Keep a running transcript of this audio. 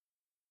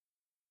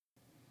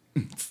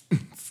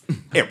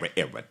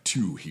Era,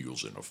 two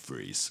heels in a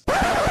face.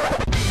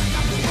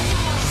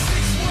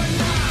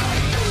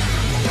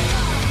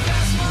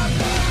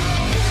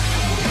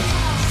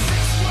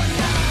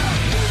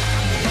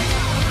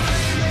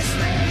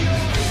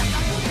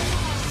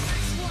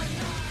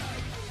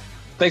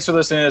 Thanks for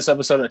listening to this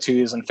episode of Two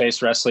Heels in a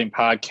Face Wrestling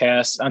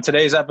Podcast. On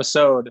today's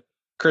episode,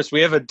 Chris,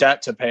 we have a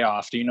debt to pay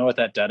off. Do you know what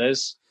that debt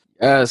is?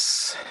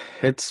 Yes,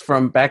 it's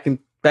from back to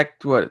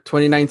what,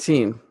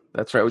 2019.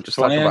 That's right. We just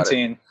talked about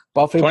it.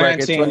 Buffet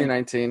bracket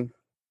 2019.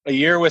 A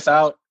year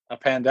without a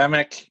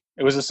pandemic.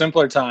 It was a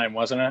simpler time,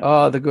 wasn't it?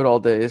 Oh, the good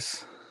old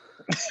days.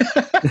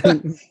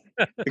 The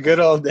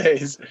good old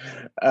days.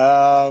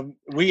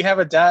 We have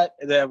a debt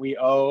that we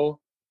owe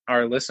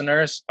our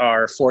listeners,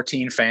 our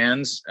 14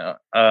 fans,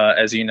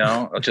 as you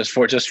know, just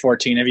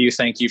 14 of you.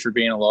 Thank you for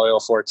being a loyal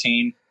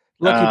 14.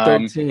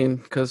 Lucky 13,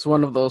 because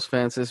one of those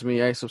fans is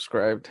me. I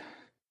subscribed.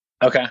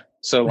 Okay,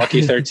 so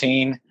lucky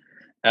 13.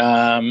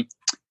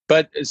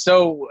 But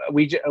so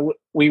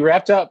we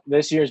wrapped up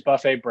this year's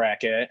buffet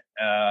bracket.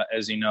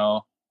 As you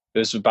know, it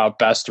was about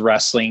best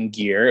wrestling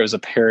gear. It was a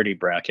parody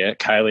bracket.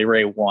 Kylie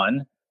Ray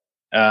won.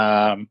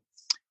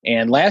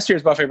 And last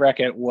year's buffet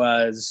bracket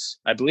was,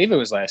 I believe it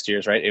was last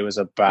year's, right? It was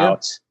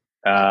about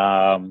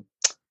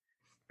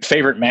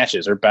favorite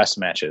matches or best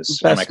matches.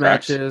 Best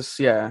matches,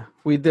 yeah.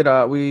 We did.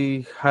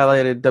 We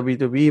highlighted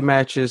WWE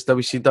matches,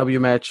 WCW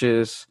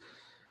matches,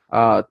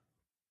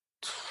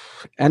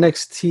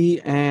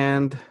 NXT,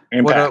 and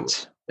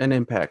Impact. And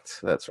Impact.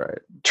 That's right.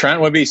 Trent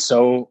would be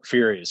so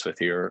furious with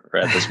you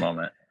at this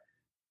moment.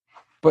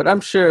 But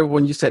I'm sure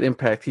when you said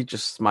Impact, he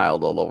just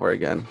smiled all over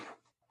again.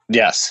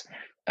 Yes.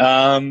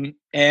 And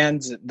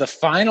the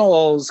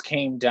finals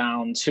came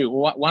down to,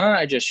 why don't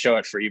I just show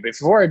it for you? But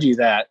before I do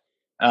that,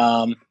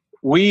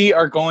 we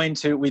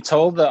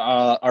told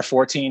our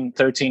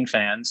 13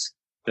 fans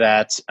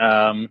that,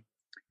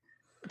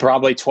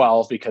 probably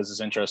 12 because this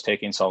intro is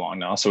taking so long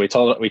now. So we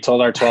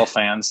told our 12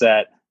 fans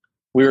that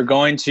we were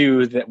going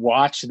to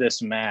watch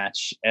this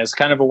match as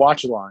kind of a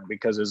watch along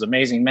because it was an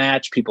amazing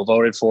match. People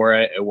voted for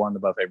it. It won the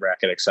buffet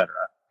bracket, etc.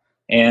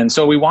 And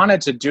so we wanted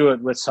to do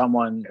it with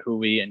someone who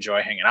we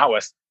enjoy hanging out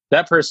with.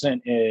 That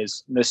person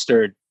is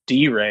Mr.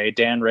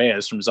 Dan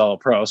Reyes from Zella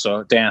Pro.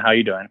 So Dan, how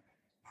you doing?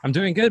 I'm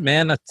doing good,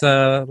 man. It's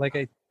like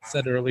I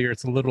said earlier,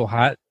 it's a little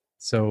hot,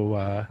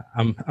 so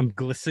I'm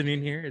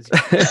glistening here.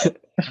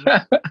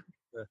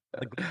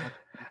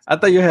 I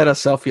thought you had a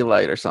selfie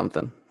light or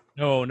something.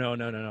 No.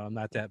 I'm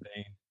not that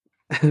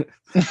vain.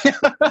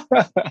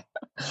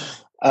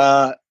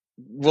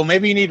 Well,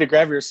 maybe you need to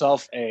grab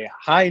yourself a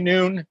High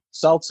Noon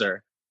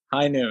seltzer.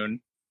 High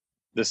Noon.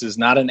 This is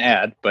not an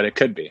ad, but it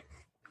could be.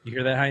 You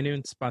hear that, High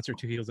Noon? Sponsor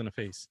Two Heels in a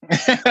Face.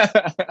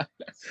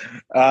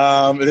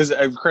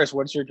 Chris,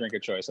 what's your drink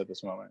of choice at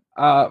this moment?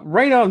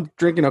 Right now I'm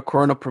drinking a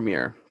Corona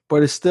Premier,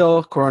 but it's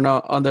still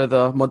Corona under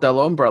the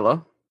Modelo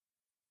umbrella.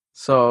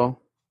 So,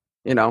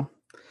 you know,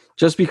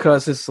 just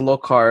because it's low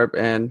carb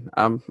and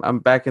I'm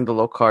back in the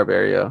low carb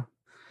area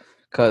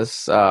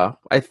because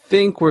I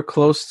think we're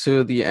close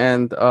to the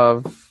end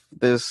of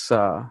this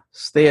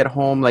stay at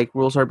home. Like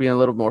rules are being a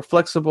little more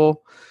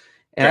flexible,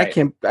 and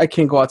right. I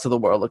can't go out to the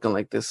world looking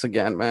like this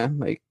again, man.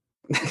 Like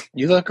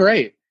you look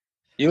great.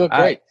 You look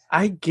great.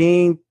 I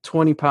gained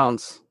 20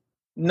 pounds.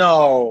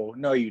 No,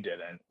 you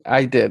didn't.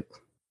 I did.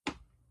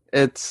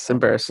 It's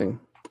embarrassing.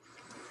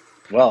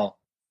 Well,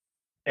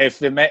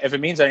 if it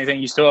means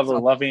anything, you still have a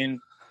loving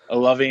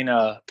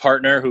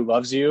partner who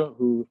loves you,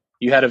 who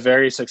you had a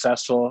very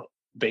successful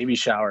baby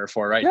shower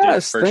for, right?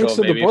 Yes, thanks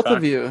to the both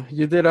of you.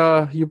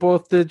 You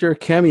both did your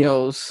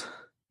cameos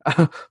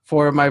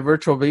for my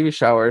virtual baby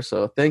shower,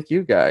 so thank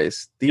you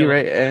guys,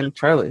 D-Ray and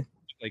Charlie.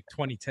 Like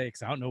 20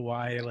 takes. I don't know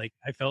why. Like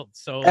I felt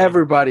so.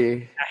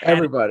 Everybody.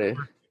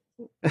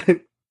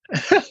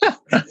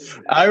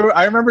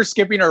 I remember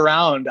skipping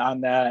around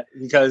on that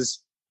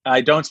because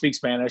I don't speak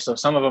Spanish, so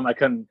some of them I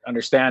couldn't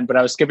understand. But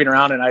I was skipping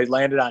around and I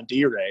landed on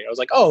D-Ray. I was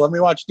like, "Oh, let me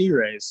watch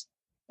D-Ray's,"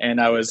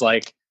 and I was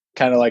like,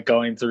 kind of like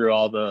going through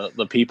all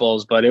the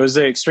peoples. But it was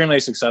extremely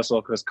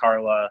successful because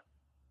Carla,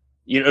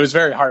 it was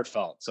very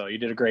heartfelt. So you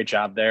did a great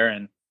job there.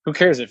 And who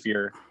cares if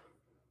you're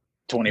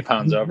 20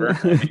 pounds over?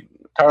 I mean,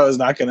 Carla's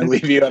not going to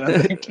leave you, I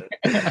don't think.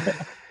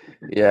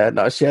 Yeah,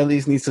 no, she at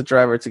least needs a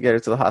driver to get her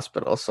to the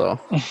hospital. So,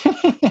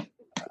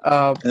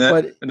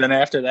 and then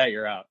after that,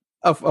 you're out.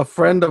 A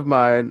friend of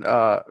mine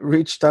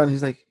reached out. And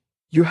he's like,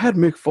 "You had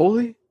Mick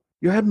Foley?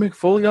 You had Mick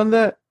Foley on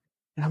that?"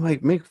 And I'm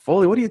like, "Mick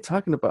Foley? What are you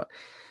talking about?"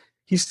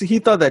 He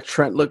thought that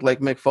Trent looked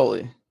like Mick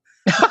Foley.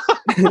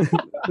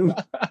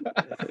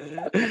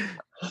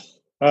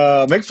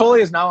 Mick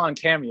Foley is now on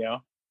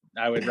Cameo.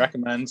 I would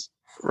recommend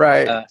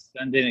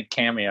sending a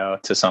Cameo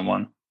to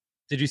someone.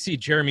 Did you see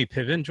Jeremy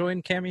Piven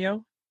join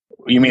Cameo?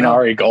 You mean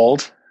Ari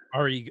Gold?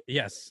 Ari,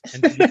 yes.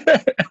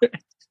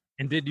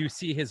 And did you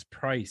see his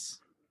price?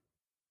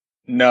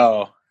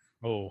 No.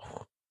 Oh,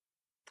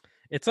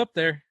 it's up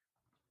there.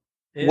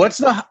 What's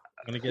the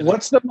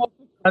most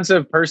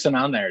expensive person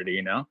on there? Do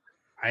you know?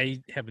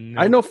 I have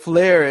no. I know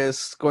Flair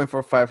is going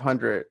for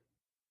 500.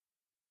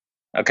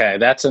 Okay,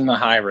 that's in the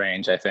high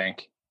range, I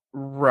think.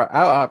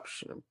 Right.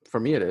 For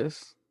me, it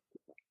is.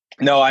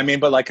 No, I mean,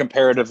 but like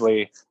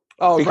comparatively,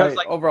 Oh, because right.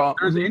 like Overall,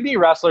 there's indie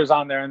wrestlers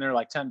on there, and they're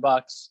like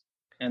 $10,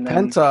 and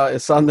then Penta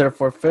is on there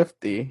for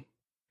 50.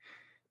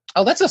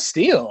 oh, that's a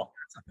steal.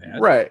 That's not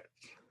bad. Right.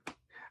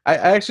 I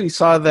actually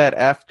saw that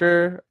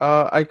after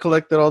I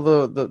collected all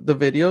the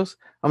videos.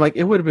 I'm like,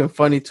 it would have been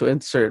funny to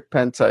insert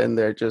Penta in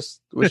there,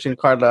 just wishing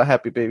Carla a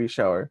happy baby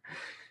shower.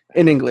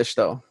 In English,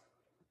 though.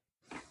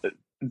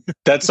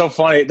 That's so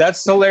funny.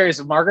 That's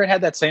hilarious. Margaret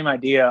had that same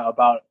idea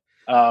about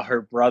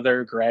her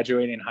brother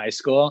graduating high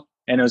school,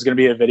 and it was going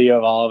to be a video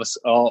of all of us,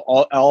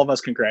 all of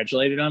us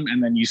congratulating him,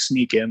 and then you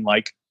sneak in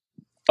like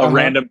a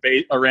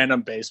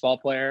random baseball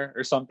player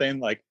or something,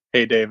 like,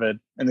 "Hey, David,"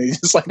 and then you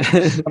just like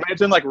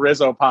imagine like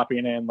Rizzo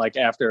popping in like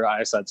after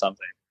I said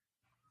something.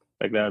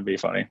 Like that would be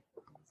funny.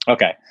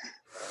 Okay,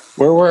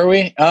 where were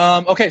we?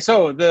 Okay,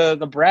 so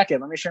the bracket.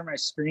 Let me share my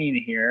screen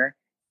here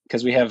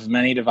because we have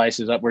many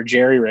devices up. We're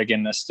jerry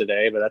rigging this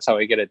today, but that's how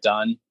we get it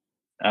done.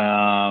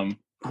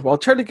 While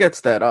Charlie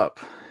gets that up,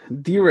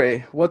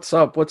 D-Ray, what's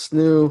up? What's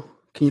new?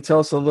 Can you tell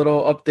us a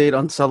little update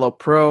on Cello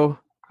Pro?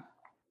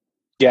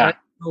 Yeah.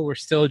 We're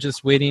still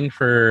just waiting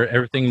for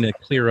everything to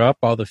clear up,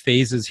 all the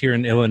phases here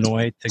in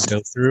Illinois to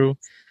go through.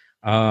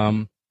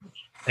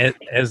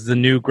 As the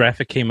new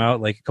graphic came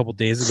out like a couple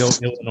days ago,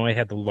 Illinois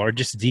had the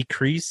largest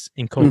decrease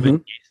in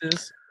COVID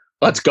cases.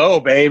 Let's go,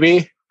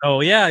 baby.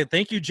 Oh, yeah.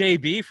 Thank you,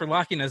 JB, for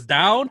locking us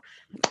down.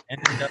 And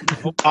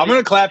I'm going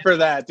to clap for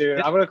that,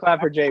 dude. I'm going to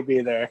clap for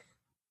JB there.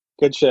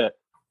 Good shit.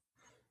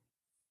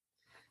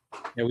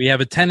 Yeah, we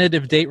have a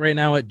tentative date right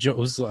now at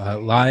Joe's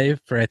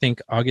Live for, I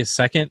think, August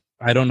 2nd.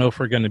 I don't know if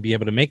we're going to be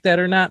able to make that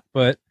or not,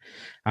 but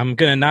I'm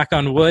going to knock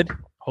on wood.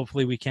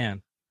 Hopefully we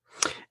can.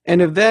 And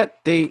if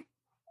that date,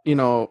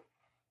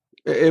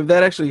 if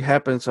that actually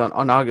happens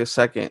on August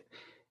 2nd,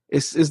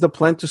 is the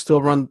plan to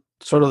still run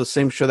sort of the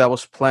same show that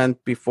was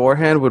planned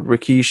beforehand with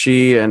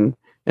Rikishi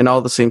and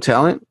all the same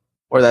talent,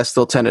 or that's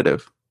still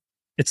tentative?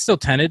 It's still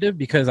tentative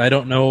because I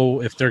don't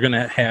know if they're going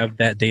to have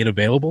that date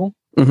available.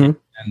 Mm-hmm.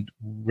 And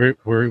we're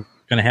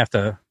going to have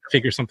to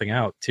figure something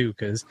out too,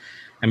 because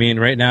I mean,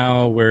 right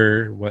now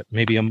we're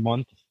maybe a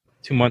month,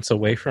 2 months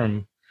away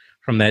from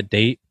that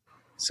date,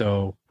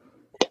 so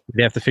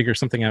we have to figure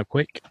something out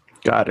quick.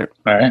 Got it.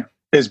 All right.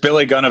 Is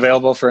Billy Gunn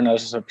available for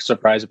another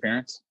surprise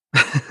appearance?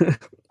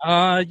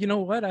 You know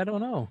what? I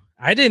don't know.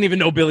 I didn't even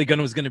know Billy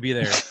Gunn was going to be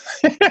there.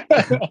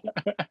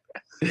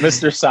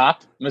 Mr.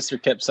 Sop,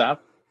 Mr. Kip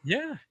Sop.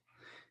 Yeah.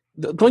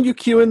 Don't you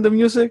cue in the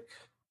music?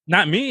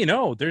 Not me.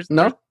 No, there's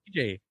a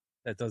DJ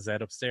that does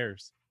that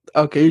upstairs.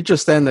 Okay, you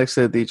just stand next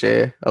to the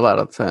DJ a lot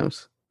of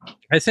times.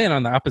 I stand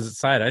on the opposite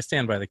side. I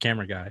stand by the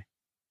camera guy.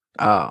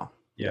 Oh,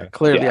 yeah.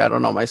 Clearly, I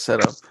don't know my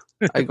setup.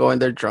 I go in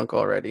there drunk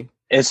already.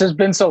 It's just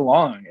been so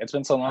long. It's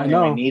been so long.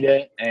 And we need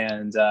it,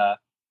 and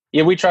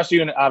we trust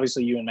you, and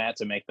obviously you and Matt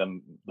to make the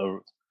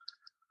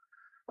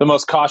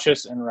most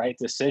cautious and right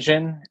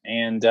decision.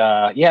 And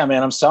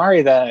man, I'm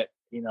sorry that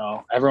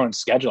everyone's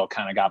schedule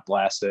kind of got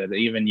blasted.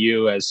 Even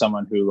you, as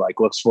someone who like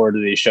looks forward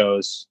to these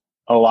shows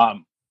a lot,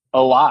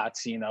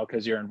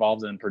 because you're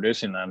involved in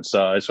producing them.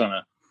 So I just want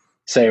to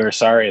say we're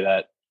sorry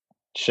that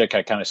shit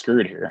got kind of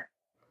screwed here.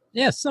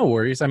 Yes, no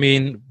worries. I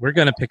mean, we're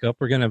gonna pick up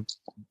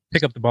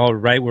the ball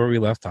right where we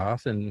left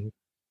off and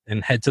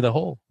head to the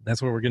hole.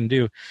 That's what we're gonna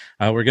do.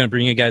 We're gonna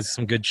bring you guys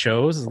some good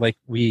shows. Like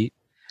we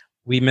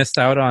missed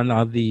out on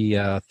all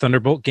the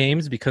Thunderbolt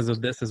games because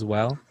of this as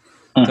well.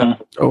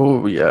 Mm-hmm.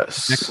 So,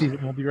 yes. Next season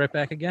we'll be right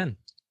back again.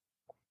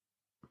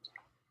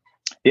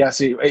 Yeah,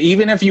 see,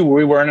 even if we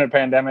weren't in a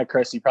pandemic,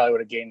 Chris, you probably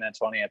would have gained that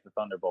 20 at the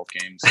Thunderbolt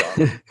game.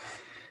 So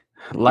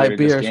light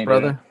beers,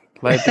 brother.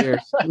 Light beers.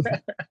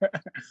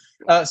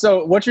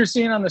 So what you're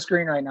seeing on the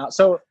screen right now.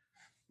 So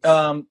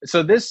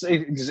this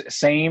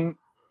same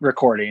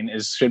recording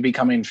should be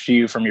coming to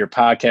you from your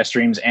podcast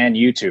streams and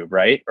YouTube,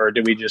 right? Or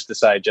did we just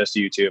decide just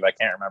YouTube? I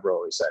can't remember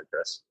what we said,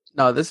 Chris.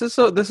 No, this is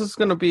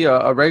going to be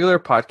a regular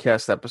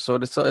podcast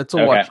episode. It's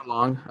a watch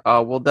along.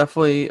 We'll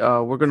definitely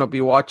we're going to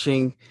be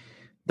watching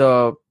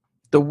the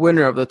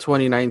winner of the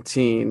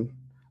 2019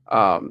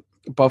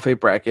 buffet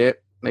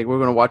bracket. Like, we're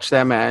going to watch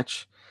that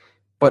match,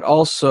 but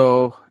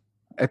also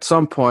at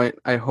some point,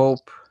 I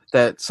hope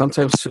that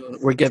sometime soon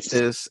we get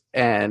this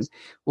and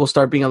we'll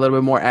start being a little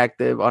bit more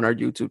active on our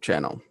YouTube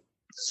channel.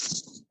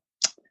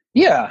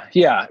 Yeah.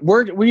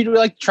 We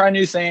like try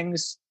new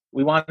things.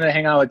 We wanted to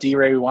hang out with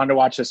D-Ray. We wanted to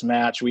watch this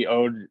match. We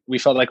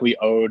felt like we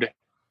owed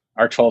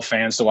our 12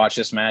 fans to watch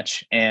this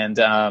match. And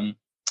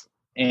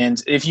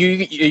if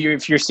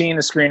you're seeing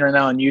the screen right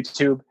now on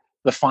YouTube,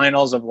 the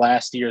finals of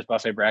last year's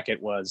buffet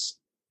bracket was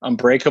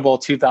Unbreakable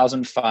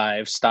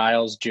 2005,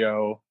 Styles,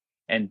 Joe,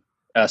 and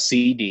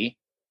CD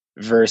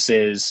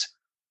versus.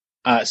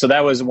 So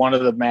that was one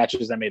of the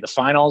matches that made the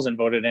finals and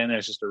voted in. It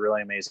was just a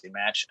really amazing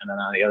match. And then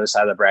on the other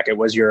side of the bracket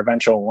was your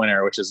eventual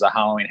winner, which is the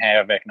Halloween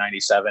Havoc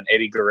 97,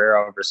 Eddie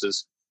Guerrero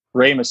versus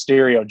Rey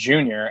Mysterio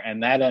Jr.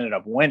 And that ended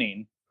up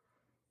winning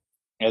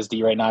as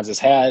D-Ray nods his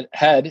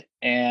head.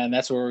 And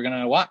that's what we're going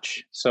to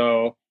watch.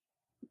 So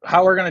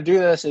how we're going to do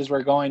this is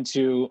we're going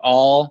to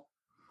all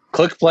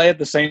click play at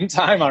the same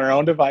time on our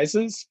own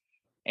devices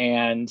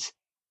and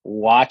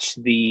watch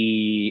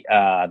the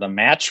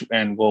match,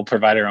 and we'll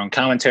provide our own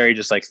commentary,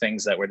 just like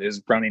things that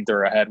is running through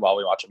our head while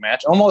we watch a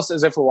match, almost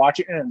as if we're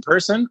watching it in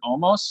person,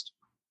 almost.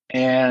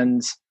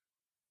 And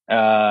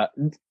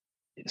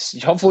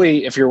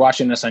hopefully, if you're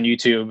watching this on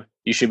YouTube,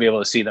 you should be able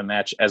to see the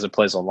match as it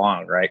plays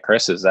along, right,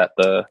 Chris? Is that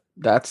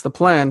That's the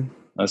plan.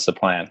 That's the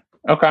plan.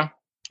 Okay.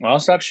 Well, I'll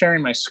stop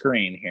sharing my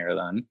screen here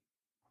then.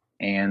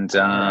 And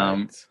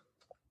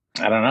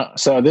Right. I don't know.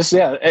 So this,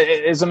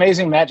 it's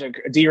amazing magic.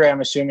 D-Ray,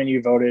 I'm assuming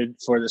you voted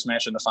for this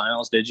match in the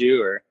finals, did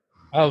you? Or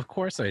Oh, of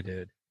course I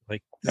did.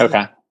 Like, this is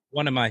okay.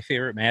 one of my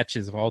favorite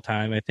matches of all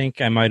time. I think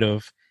I might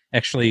have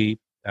actually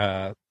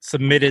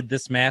submitted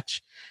this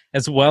match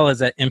as well as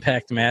that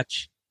Impact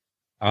match,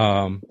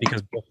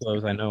 because both of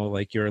those, I know,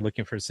 like, you're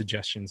looking for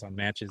suggestions on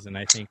matches, and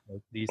I think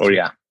like, these. Oh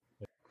yeah.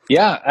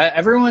 Yeah,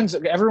 everyone.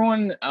 There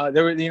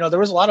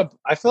was a lot of.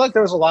 I feel like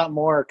there was a lot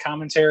more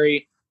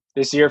commentary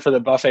this year for the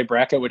buffet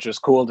bracket, which was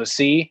cool to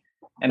see.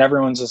 And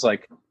everyone's just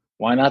like,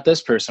 "Why not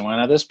this person? Why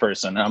not this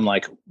person?" And I'm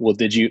like, "Well,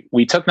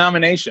 we took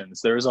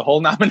nominations. There was a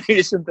whole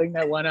nomination thing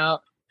that went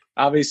out.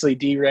 Obviously,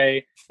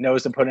 D-Ray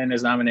knows to put in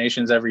his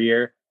nominations every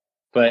year,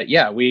 but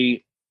yeah,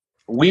 we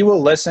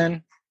will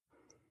listen.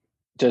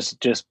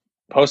 Just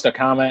post a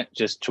comment.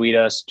 Just tweet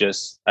us.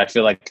 I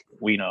feel like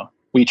we know."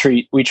 We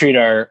treat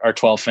our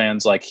 12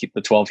 fans like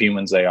the 12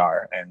 humans they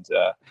are, and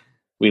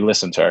we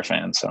listen to our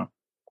fans. So,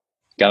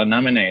 gotta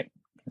nominate.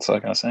 That's all I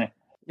gotta say.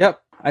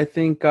 Yep. I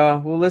think.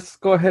 Well, let's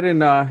go ahead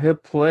and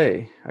hit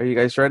play. Are you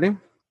guys ready? You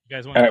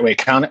guys want All right, wait,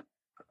 count it.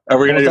 Are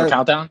we gonna do a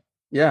countdown?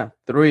 Yeah.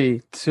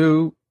 3,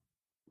 2,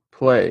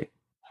 play.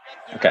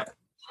 Okay.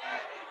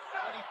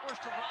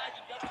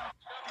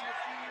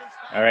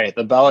 All right,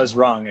 the bell is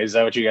rung. Is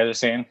that what you guys are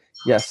saying?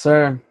 Yes,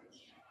 sir.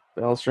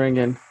 Bell's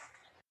ringing.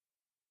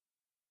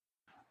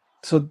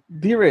 So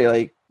D-Ray,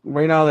 like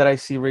right now that I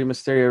see Rey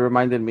Mysterio,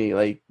 reminded me,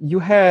 like you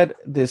had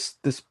this.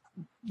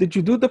 Did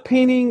you do the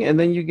painting and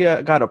then you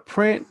got a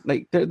print?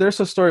 Like there's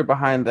a story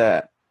behind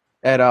that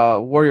at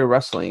Warrior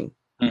Wrestling.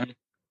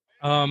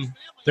 Mm-hmm.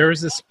 There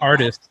was this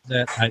artist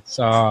that I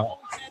saw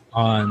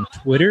on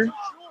Twitter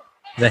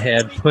that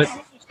had put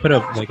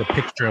up like a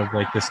picture of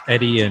like this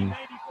Eddie and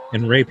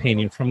Rey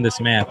painting from this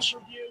match.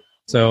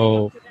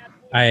 So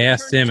I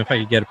asked him if I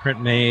could get a print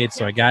made,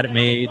 so I got it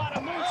made,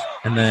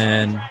 and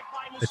then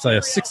it's like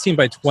a 16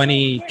 by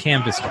 20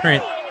 canvas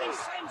print,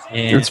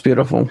 and It's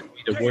beautiful.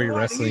 The Warrior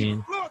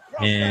Wrestling,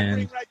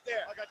 and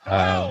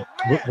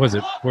what was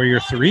it, Warrior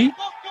 3?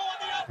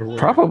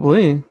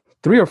 Probably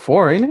 3 or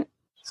 4, ain't it?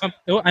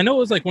 I know it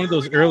was like one of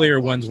those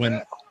earlier ones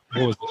when,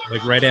 what was it,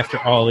 like right after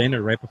All In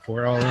or right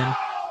before All In,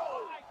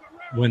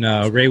 when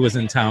Rey was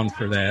in town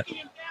for that,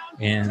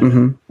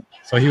 and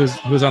so he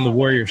was on the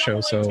Warrior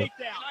show. So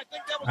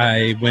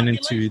I went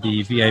into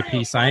the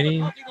VIP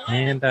signing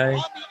and I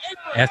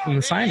asked him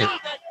to sign it.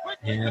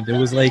 And it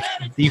was like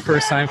the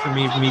first time for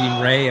me meeting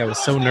Rey. I was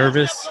so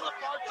nervous.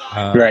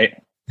 Right.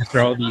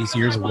 After all these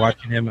years of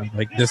watching him, I'm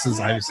like, this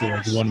is obviously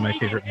like one of my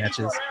favorite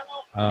matches.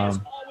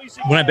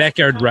 When I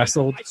backyard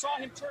wrestled,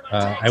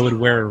 I would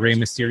wear a Rey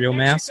Mysterio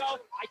mask.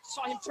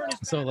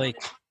 So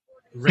like,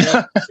 Rey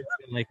was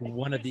like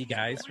one of the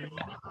guys for me.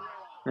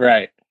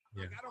 Right.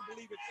 Yeah.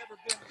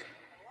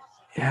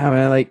 Yeah,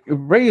 man. Like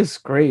Rey is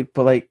great,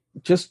 but like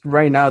just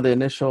right now, the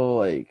initial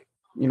like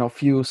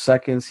few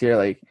seconds here,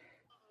 like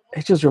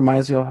it just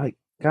reminds me of like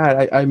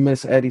God, I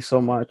miss Eddie so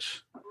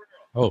much.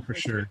 Oh, for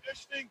sure.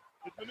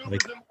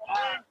 Like,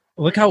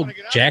 look how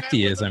jacked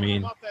he is. I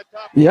mean,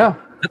 yeah,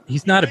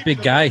 he's not a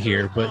big guy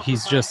here, but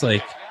he's just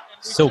like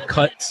so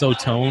cut, so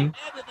toned.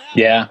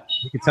 Yeah,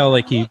 you can tell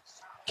like he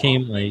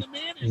came like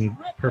in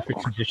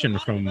perfect condition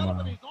from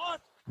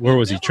where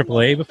was he?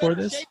 AAA before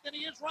this?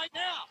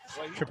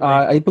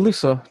 I believe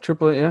so.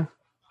 AAA,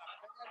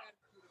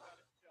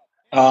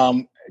 yeah.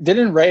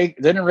 Didn't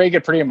Rey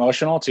get pretty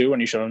emotional too when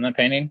you showed him that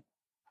painting?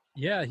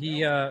 Yeah,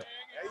 he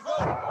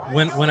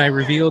when I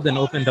revealed and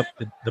opened up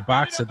the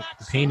box of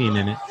the painting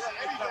in it,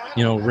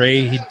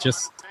 Rey, he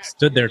just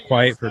stood there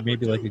quiet for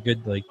maybe like a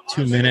good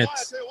 2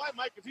 minutes,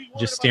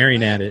 just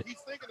staring at it.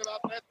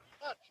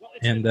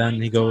 And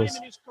then he's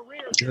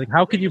like,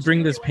 how could you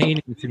bring this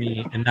painting to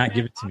me and not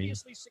give it to me?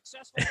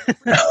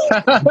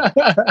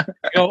 I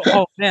go,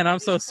 oh man, I'm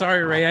so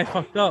sorry, Rey, I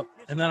fucked up.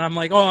 And then I'm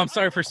like, oh, I'm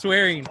sorry for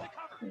swearing.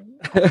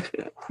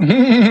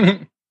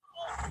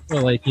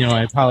 Well,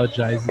 I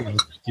apologize a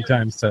few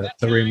times to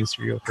Rey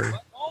Mysterio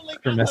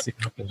for messing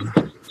up.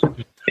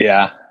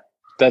 Yeah,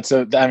 that's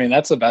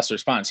the best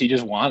response. He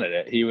just wanted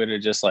it. He would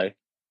have just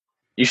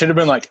you should have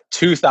been like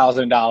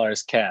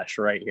 $2,000 cash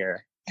right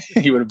here.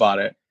 He would have bought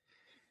it.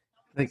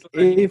 Like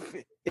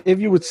if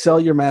you would sell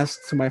your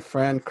mask to my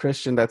friend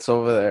Christian that's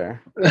over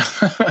there.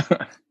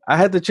 I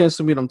had the chance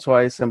to meet him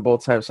twice, and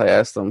both times I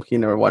asked him, he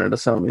never wanted to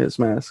sell me his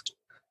mask.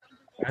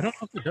 I don't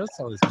know if he does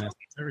sell his mask.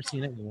 I've never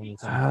seen it in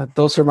one.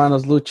 Those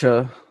Hermanos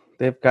Lucha,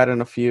 they've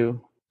gotten a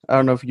few. I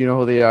don't know if you know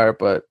who they are,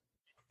 but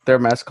they're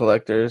mask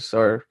collectors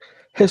or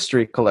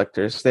history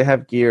collectors. They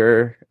have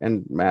gear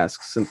and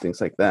masks and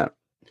things like that.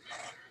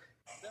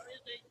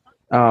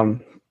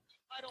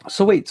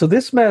 So wait, so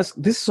this mask,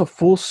 this is a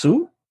full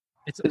suit?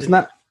 It's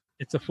not.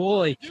 It's a full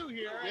like.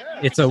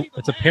 It's a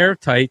pair of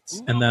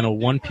tights and then a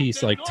one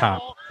piece like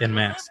top and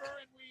mask.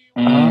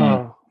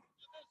 Oh,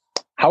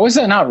 How is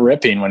that not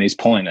ripping when he's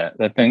pulling it?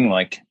 That thing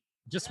like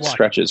Just watch.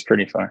 stretches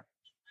pretty far.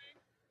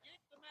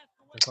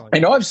 That's all I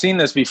know I've seen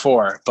this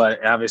before,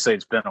 but obviously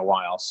it's been a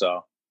while.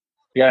 So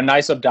you got a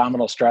nice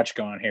abdominal stretch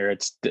going here.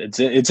 It's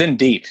in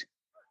deep.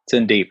 It's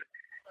in deep.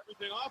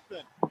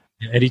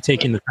 Eddie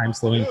taking the time,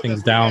 slowing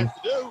things down,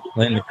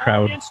 letting the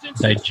crowd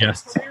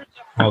digest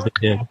all they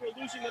did.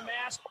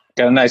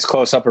 Got a nice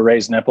close up of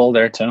Ray's nipple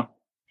there too.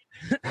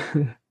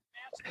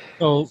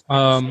 So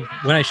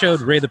when I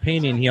showed Ray the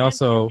painting, he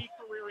also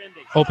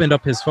opened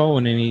up his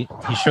phone and he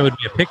showed me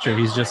a picture.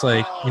 He's just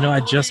like, I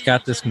just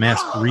got this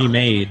mask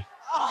remade.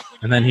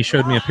 And then he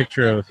showed me a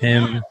picture of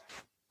him.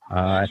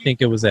 I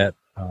think it was at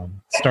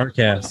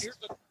StarCast.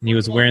 And he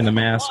was wearing the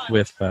mask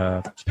with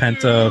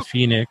Penta,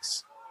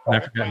 Phoenix, and I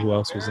forgot who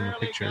else was in the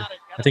picture.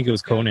 I think it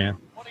was Conan.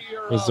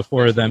 It was the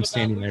four of them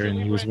standing there, and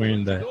he was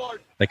wearing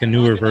a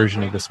newer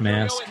version of this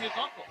mask.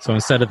 So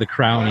instead of the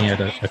crown, he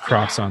had a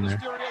cross on there.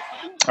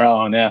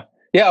 Oh yeah,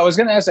 yeah. I was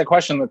going to ask that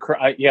question. The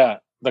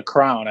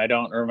crown. I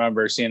don't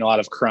remember seeing a lot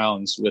of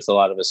crowns with a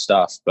lot of his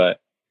stuff, but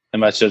it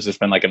must have just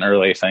been like an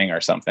early thing or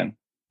something.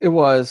 it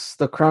was.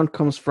 The crown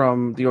comes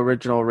from the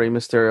original Rey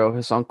Mysterio,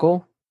 his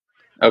uncle.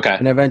 Okay.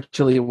 And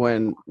eventually,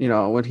 when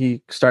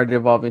he started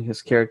evolving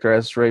his character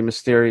as Rey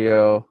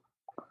Mysterio,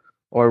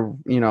 or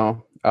Rey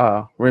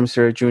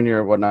Mysterio Jr.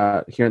 or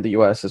whatnot here in the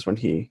U.S. is when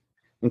he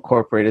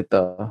incorporated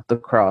the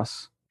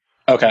cross.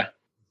 Okay.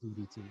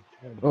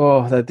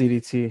 Oh, that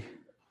DDT!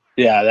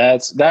 Yeah,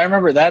 I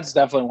remember that's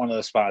definitely one of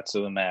the spots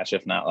of the match,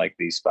 if not like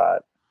the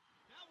spot.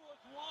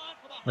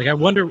 Like I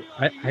wonder,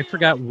 I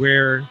forgot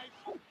where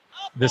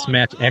this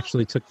match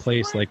actually took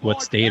place, like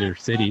what state or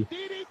city,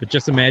 but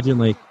just imagine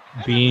like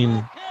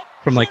being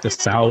from like the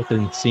South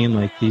and seeing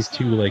like these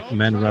two like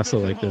men wrestle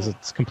like this.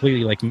 It's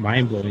completely like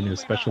mind blowing,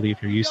 especially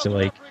if you're used to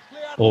like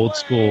old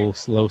school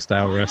slow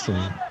style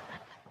wrestling.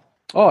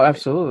 Oh,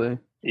 absolutely.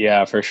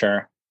 Yeah, for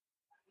sure.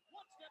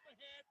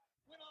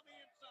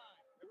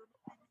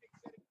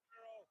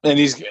 And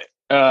his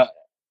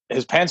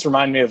pants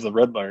remind me of the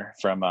Riddler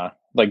from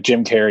like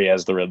Jim Carrey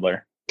as the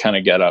Riddler kind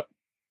of get up.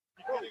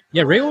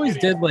 Yeah, Ray always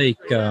did like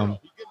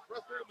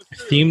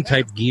theme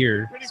type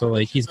gear, so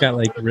like he's got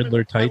like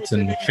Riddler tights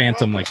and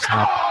Phantom like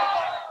top,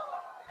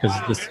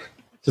 because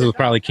this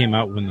probably came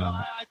out when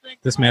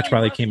this match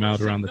probably came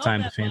out around the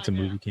time the Phantom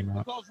movie came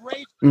out.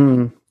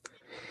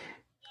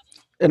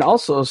 And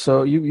also,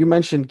 so you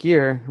mentioned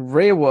gear.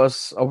 Ray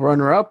was a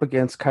runner-up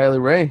against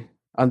Kylie Ray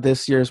on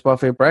this year's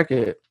buffet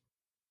bracket.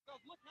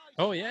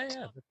 Oh yeah,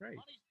 that's right.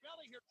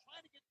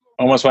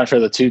 Almost went for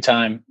the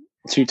two-time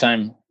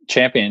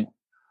champion.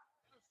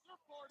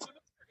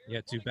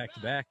 Yeah, two back to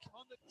back.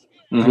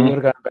 We would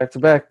have got back to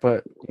back,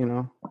 but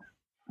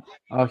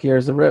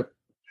here's the rip.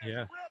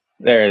 Yeah,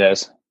 there it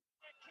is.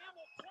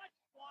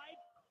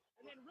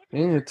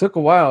 Yeah, it took a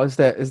while. Is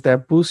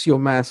that Busio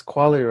mask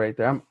quality right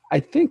there? I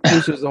think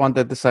Busio's the one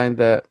that designed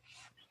that.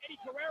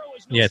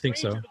 Yeah, I think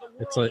so.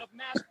 It's like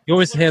he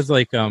always has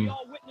like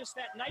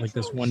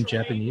this one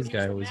Japanese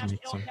guy always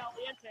makes them.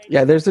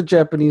 Yeah, there's a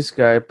Japanese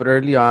guy, but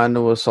early on it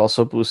was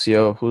also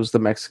Busio, who's the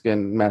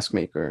Mexican mask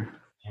maker.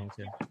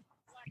 Okay.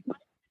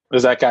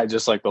 Is that guy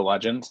just like the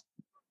legend?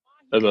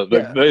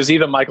 Is he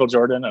the Michael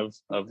Jordan of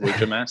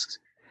lucha masks?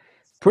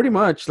 Pretty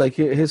much, like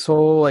his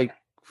whole like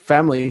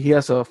family. He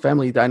has a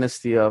family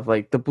dynasty of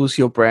like the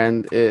Busio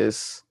brand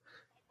is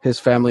his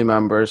family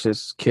members,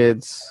 his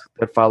kids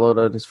that followed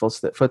in his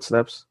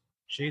footsteps.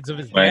 Shades of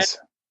his dad. Nice.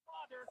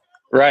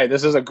 Right.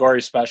 This is a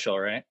gory special,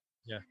 right?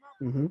 Yeah.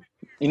 Mm-hmm.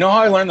 You know how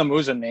I learned the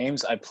moves and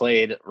names? I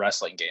played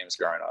wrestling games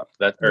growing up.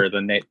 The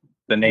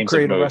names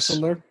of moves.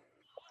 Wrestler.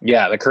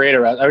 Yeah, the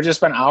creator. I would just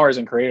spend hours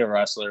in Creative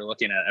Wrestler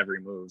looking at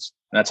every moves.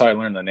 And that's how I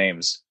learned the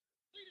names.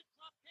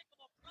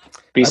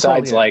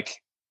 Besides,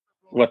 like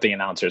what the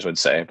announcers would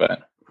say,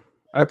 but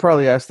I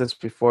probably asked this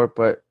before,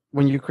 but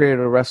when you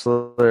created a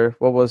wrestler,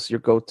 what was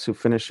your go-to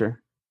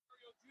finisher?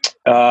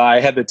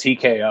 I had the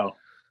TKO.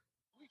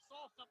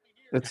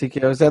 The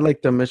TKO, is that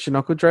like the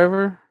Michinoku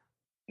driver?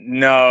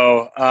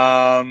 No.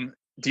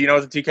 Do you know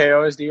what the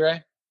TKO is,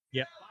 D-Ray?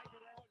 Yeah.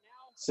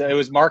 So it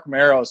was Mark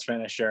Merrow's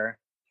finisher.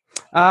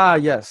 Ah,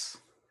 yes.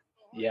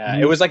 Yeah,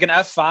 It was like an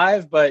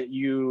F5, but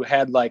you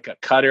had like a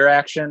cutter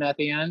action at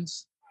the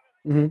ends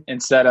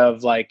instead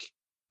of like,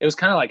 it was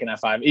kind of like an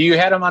F5. You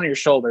had them on your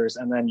shoulders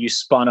and then you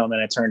spun them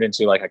and it turned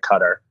into like a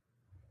cutter.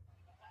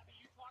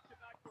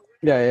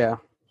 Yeah.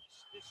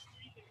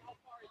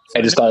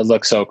 I just thought it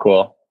looked so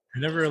cool. I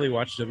never really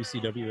watched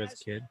WCW as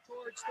a kid,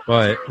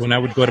 but when I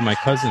would go to my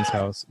cousin's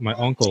house, my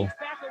uncle,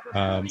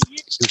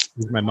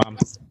 who's my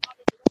mom's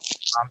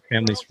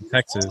family's from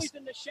Texas,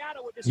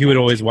 he would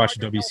always watch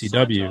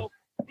WCW.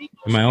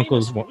 And my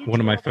uncle's one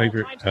of my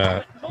favorite,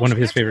 one of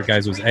his favorite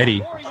guys was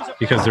Eddie,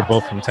 because they're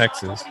both from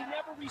Texas.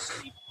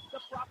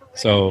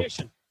 So,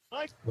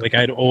 like,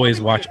 I'd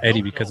always watch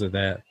Eddie because of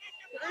that.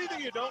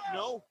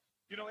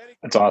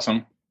 That's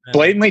awesome.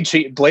 blatantly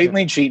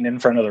cheating in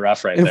front of the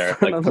ref right In there.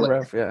 front of the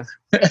ref, yeah.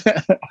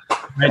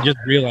 I just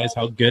realized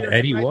how good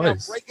Eddie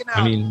was.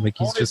 I mean, like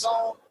he's just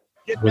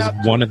was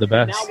one of the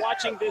best. Now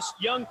watching this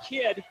young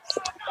kid.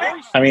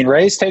 I mean,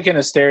 Ray's taking a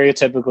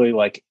stereotypically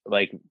like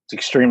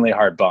extremely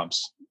hard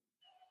bumps,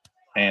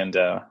 and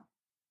yeah,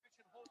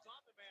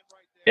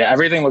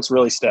 everything looks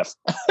really stiff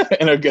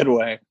in a good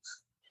way.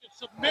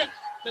 Submit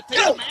to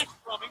take a match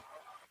from him.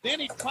 Then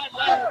he tried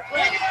lateral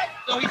press.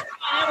 So he's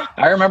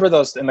I remember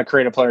those in the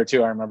Creative Player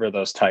 2. I remember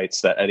those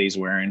tights that Eddie's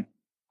wearing,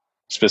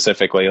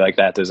 specifically like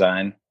that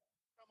design.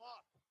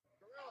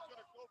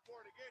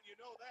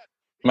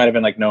 Might have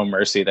been like No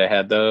Mercy. They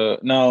had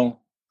no,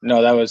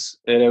 that was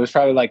it. It was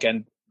probably like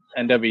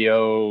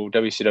NWO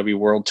WCW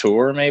World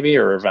Tour maybe,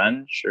 or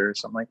Revenge or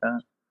something like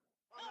that.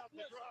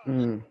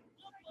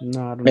 No,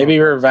 I don't Maybe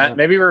know. Revenge.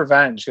 Maybe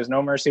Revenge, because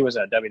No Mercy was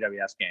a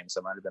WWF game, so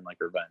it might have been like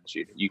Revenge.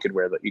 You could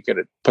wear that. You could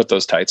put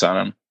those tights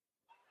on him.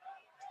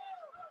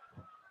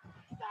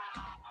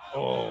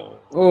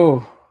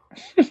 Oh,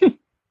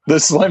 The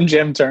Slim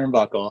Jim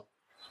turnbuckle.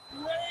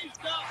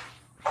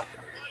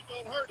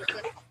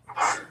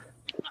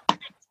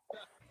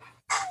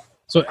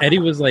 So Eddie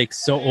was like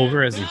so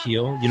over as a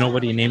heel. You know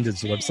what he named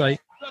his website?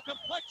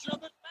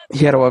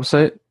 he had a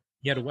website.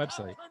 He had a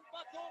website,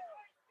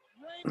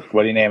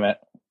 What do you name it?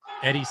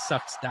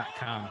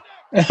 EddieSucks.com.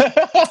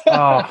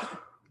 Oh,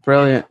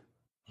 brilliant!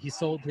 He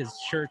sold his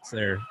shirts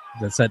there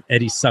that said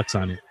Eddie Sucks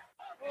on it.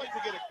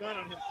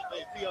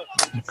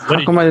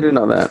 How come I didn't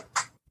know that?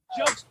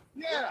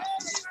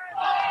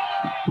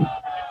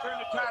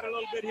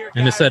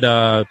 And it said,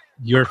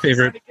 your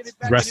favorite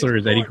wrestler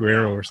is Eddie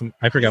Guerrero or something.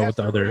 I forgot what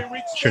the other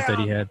shirt that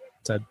he had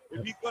said.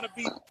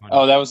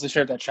 Oh, that was the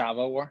shirt that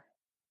Chavo wore?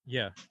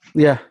 Yeah.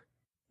 Yeah,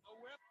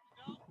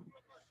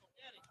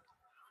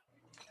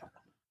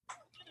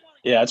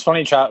 Yeah, it's funny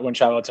when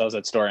Chavo tells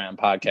that story on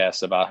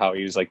podcasts about how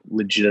he was like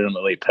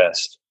legitimately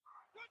pissed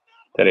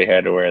that he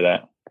had to wear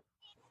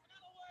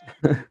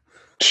that.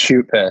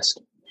 Shoot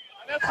pissed.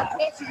 That's the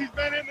closest he's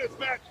been in this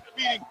match to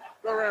beating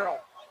Guerrero.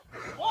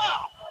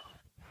 Wow.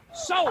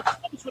 So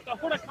close with the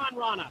Huracan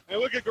Rana. And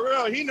look at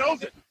Guerrero. He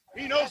knows it.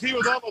 He knows he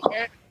was almost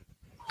at.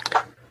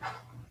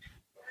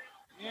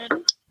 And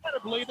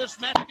incredibly, this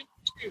match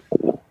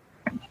continues.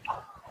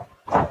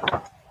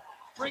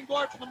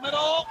 Springboard to the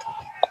middle.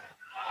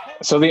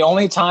 So the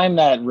only time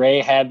that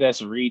Ray had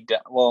this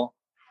redone,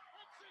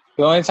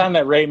 the only time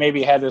that Ray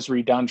maybe had this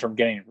redone from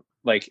getting,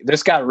 like,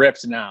 this got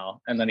ripped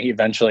now, and then he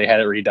eventually had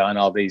it redone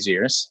all these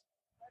years.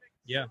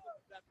 Yeah.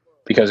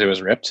 Because it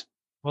was ripped.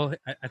 Well,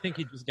 I think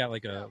he just got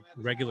like a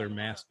regular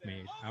mask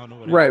made. I don't know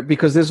what. right.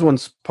 Because this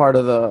one's part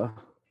of the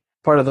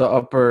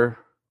upper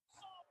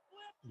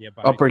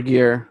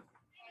gear.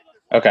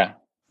 Okay.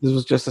 This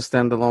was just a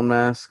standalone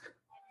mask.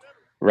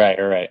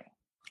 Right.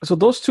 So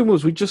those two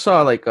moves we just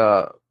saw, like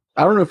I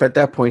don't know if at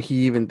that point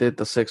he even did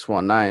the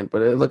 619,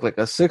 but it looked like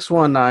a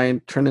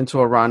 619 turned into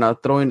a Rana,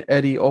 throwing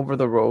Eddie over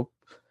the rope,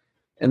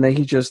 and then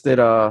he just did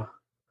a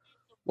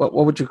what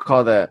would you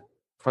call that?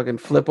 Fucking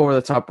flip over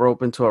the top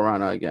rope into a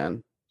Rana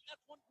again.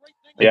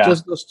 Like, Yeah.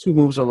 just those two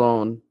moves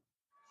alone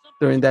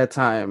during that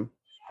time.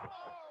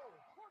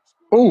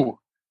 Ooh.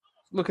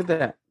 Look at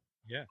that.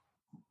 Yeah.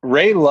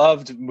 Ray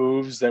loved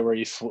moves that were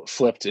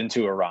flipped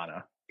into a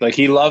Rana. Like,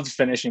 he loved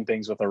finishing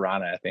things with a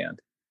Rana at the end.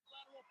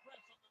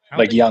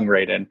 Like young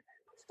Ray did.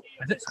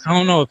 I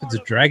don't know if it's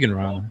a Dragon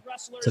Rana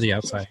to the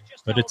outside,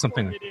 but it's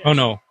something like, oh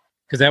no,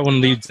 because that one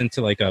leads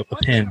into like a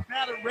pin.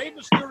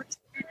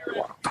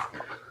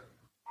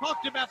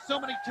 Talked about so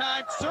many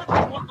times.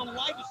 Certainly one of the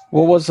lightest.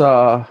 What was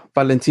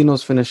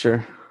Valentino's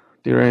finisher,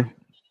 D-Ray? It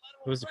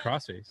was the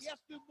crossface.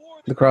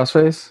 The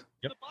crossface?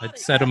 Yep. I'd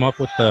set him up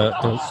with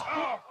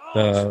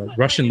the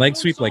Russian leg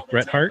sweep like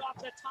Bret Hart.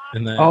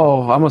 And then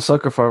Oh, I'm a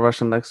sucker for a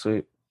Russian leg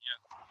sweep.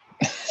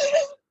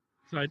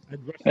 so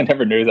I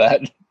never knew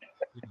that.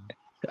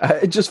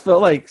 It just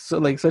felt like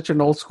such an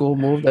old school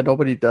move that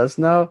nobody does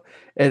now,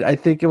 and I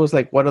think it was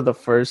like one of the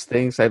first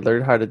things I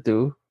learned how to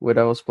do when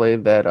I was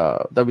playing that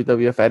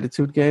WWF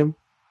Attitude game.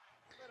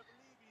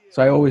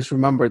 So I always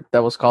remembered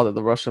that was called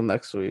the Russian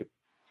leg sweep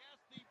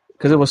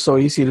because it was so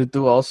easy to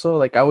do. Also,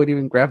 like I would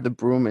even grab the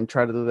broom and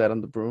try to do that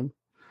on the broom.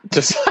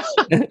 Just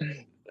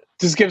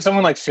give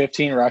someone like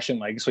 15 Russian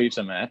leg sweeps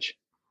a match.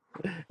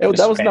 That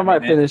was not my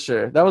spamming it.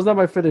 finisher. That was not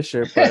my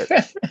finisher, but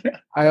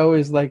I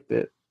always liked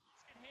it.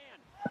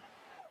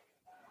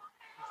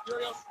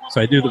 So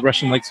I do the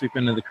Russian leg sweep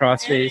into the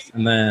crossface,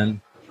 and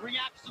then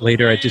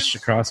later I ditched the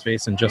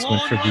crossface and just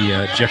went for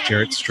the Jeff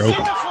Jarrett stroke,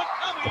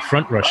 the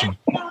front Russian.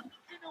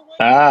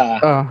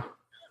 Ah.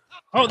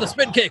 Oh, the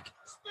spin kick!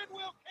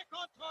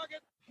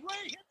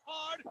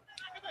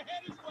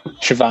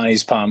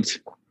 Shivani's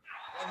pumped.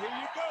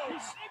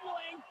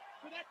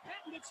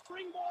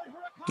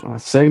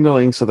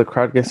 Signaling so the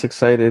crowd gets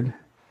excited.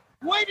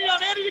 Waiting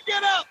on Eddie to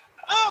get up.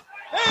 Up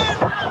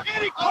and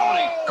Eddie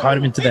caught Caught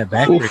him into that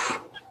Oof. backbreaker.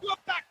 into a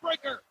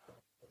backbreaker.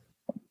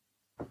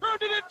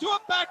 Turned it into a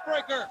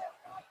backbreaker.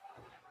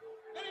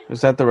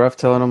 Is that the ref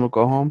telling him to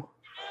go home?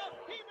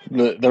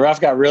 The ref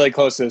got really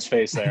close to his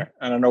face there.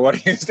 I don't know what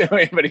he was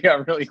doing, but he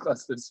got really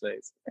close to his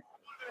face.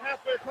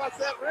 Halfway across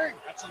that ring.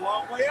 That's a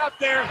long way up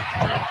there.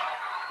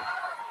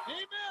 He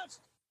missed.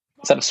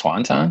 Is that a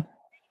swanton?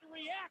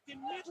 React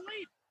in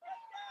mid-leap.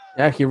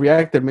 Yeah, he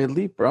reacted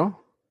mid-leap, bro.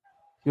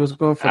 He was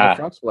going for the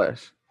frog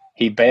splash.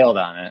 He bailed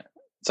on it.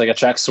 It's like a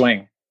check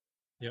swing.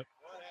 Mysterio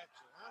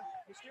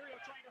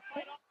trying to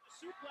fight off the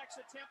suplex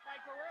attempt by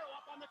Guerrero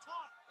up on the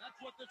top. That's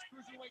what this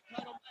cruiserweight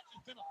title match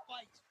has been, a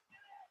fight.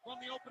 From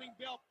the opening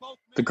bell, both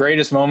The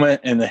greatest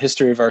moment in the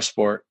history of our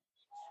sport.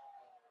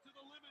 to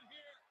the limit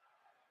here.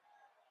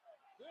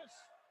 This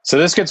So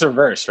this gets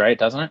reversed, right?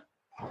 Doesn't it?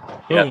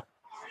 Yeah.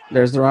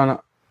 There's the run.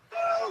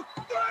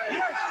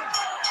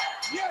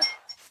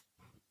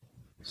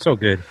 So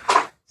good.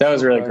 That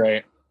was really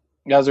great.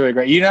 That was really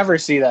great. You never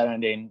see that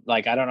ending.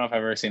 Like, I don't know if I've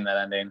ever seen that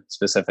ending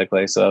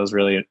specifically. So that was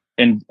really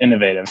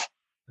innovative.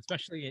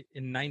 Especially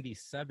in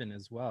 97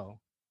 as well.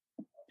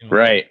 You know,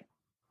 Right.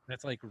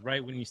 That's like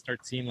right when you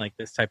start seeing like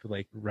this type of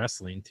like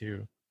wrestling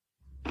too.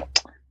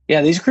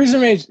 Yeah, these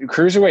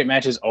cruiserweight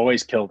matches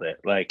always killed it.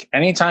 Like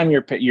anytime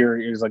you're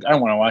like, I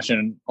want to watch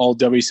an old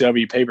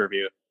WCW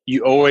pay-per-view,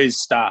 you always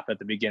stop at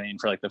the beginning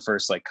for like the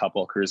first like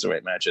couple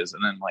cruiserweight matches,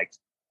 and then like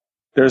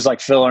there's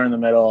like filler in the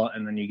middle,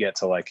 and then you get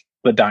to like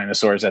the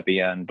dinosaurs at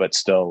the end, but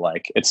still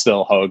like it's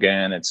still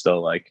Hogan, it's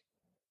still like,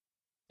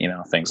 you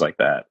know, things like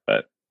that.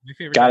 But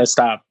gotta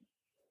stop.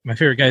 My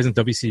favorite guys in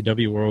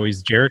WCW were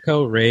always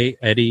Jericho, Ray,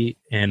 Eddie,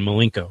 and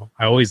Malenko.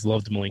 I always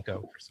loved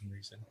Malenko for some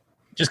reason.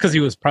 Just because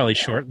he was probably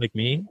short like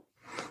me.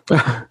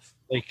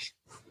 Like,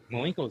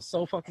 Malenko was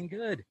so fucking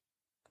good.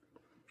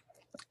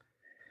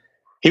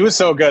 He was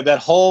so good. That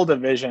whole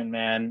division,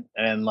 man.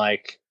 And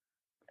like,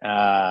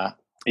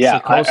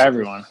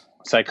 everyone.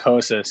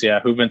 Psychosis,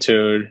 yeah.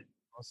 Juventud.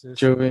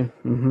 Juvie.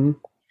 Mm-hmm.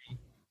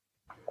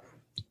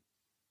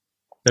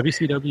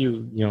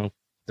 WCW, you know,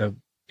 the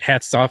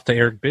hats off to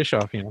Eric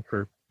Bischoff, you know,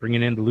 for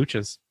bringing in the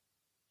Luchas.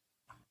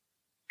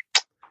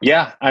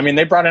 Yeah, I mean,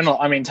 they brought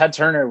in. Ted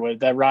Turner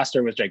that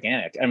roster was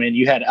gigantic. I mean,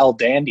 you had El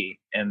Dandy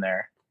in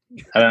there.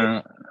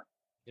 Yep.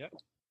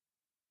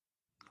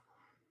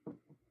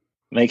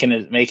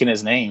 Making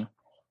his name.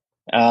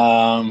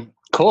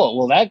 Cool.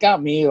 Well, that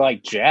got me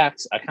like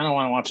jacked. I kind of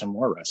want to watch some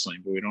more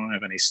wrestling, but we don't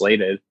have any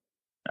slated.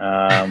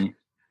 That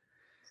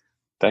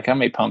got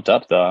me pumped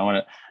up though.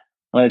 I'm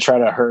gonna try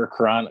to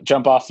Hurricanrana,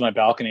 jump off my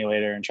balcony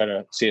later and try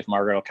to see if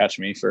Margaret will catch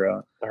me for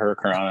a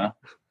Hurricanrana.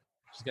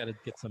 Just got to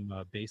get some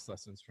bass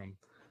lessons from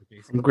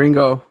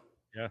Gringo.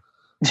 Yeah.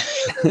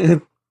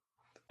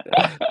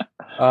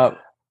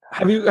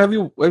 Have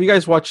you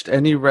guys watched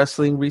any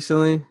wrestling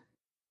recently?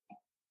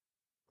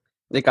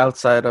 Like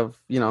outside of,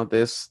 you know,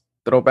 this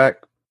throwback?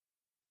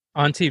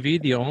 On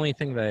TV, the only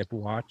thing that I've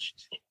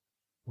watched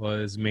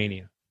was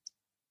Mania.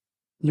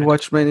 You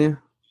watched Mania?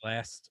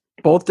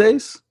 Both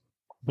days?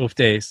 Both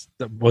days.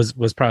 That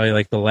was probably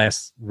like the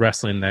last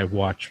wrestling that I've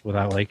watched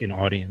without like an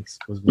audience.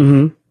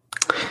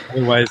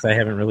 Otherwise, I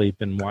haven't really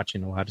been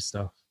watching a lot of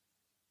stuff.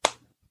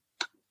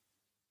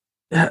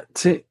 Yeah,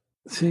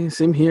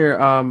 same here.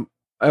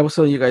 I was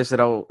telling you guys that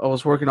I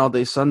was working all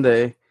day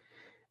Sunday,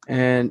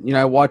 and you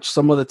know I watched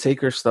some of the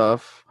Taker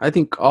stuff. I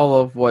think all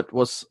of what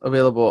was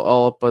available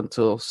all up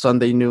until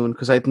Sunday noon,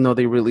 because I know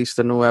they released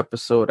a new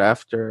episode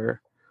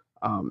after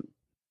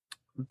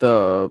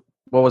the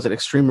what was it,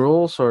 Extreme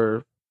Rules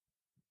or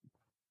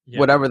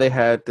whatever they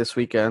had this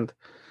weekend.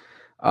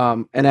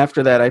 And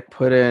after that, I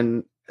put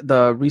in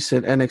the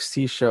recent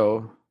NXT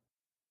show.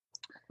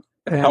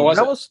 And how was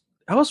it?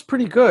 That was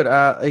pretty good.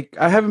 Like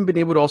I haven't been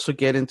able to also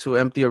get into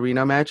empty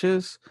arena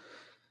matches.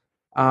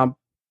 But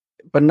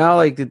now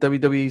like the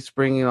WWE's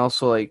bringing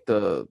also like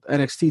the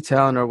NXT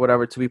talent or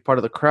whatever to be part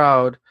of the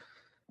crowd.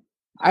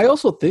 I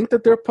also think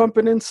that they're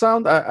pumping in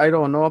sound. I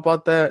don't know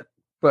about that,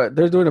 but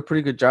they're doing a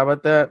pretty good job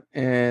at that.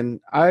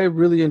 And I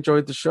really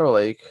enjoyed the show.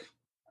 Like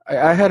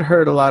I had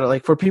heard a lot of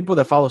like for people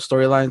that follow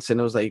storylines and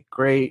it was like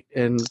great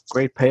and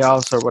great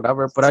payoffs or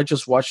whatever, but I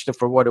just watched it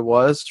for what it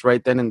was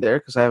right then and there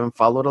because I haven't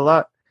followed a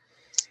lot.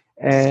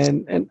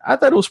 And I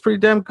thought it was pretty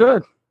damn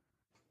good.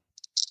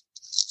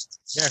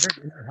 Yeah, I heard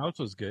In Your House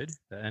was good.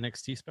 The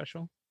NXT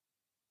special.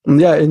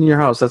 Yeah, In Your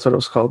House. That's what it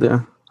was called.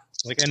 Yeah.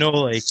 Like I know,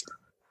 like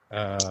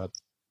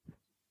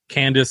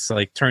Candace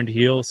like turned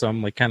heel, so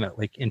I'm like kind of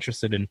like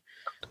interested in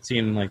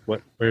seeing like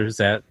where is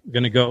that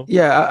gonna go.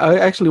 Yeah, I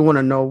actually want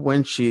to know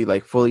when she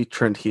like fully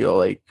turned heel.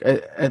 Like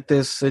at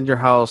this In Your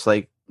House,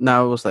 like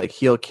now it was like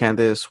heel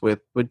Candace with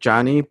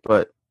Johnny,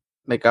 but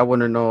like I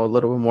want to know a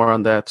little bit more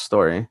on that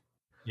story.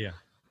 Yeah.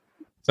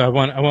 So I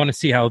want to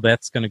see how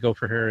that's going to go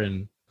for her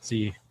and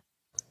see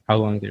how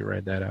long they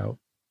ride that out.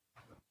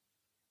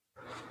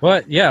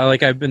 But yeah,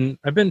 like I've been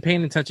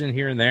paying attention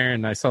here and there,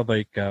 and I saw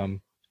like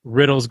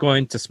Riddle's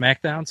going to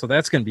SmackDown, so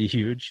that's going to be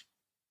huge.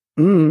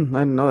 I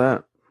didn't know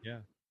that.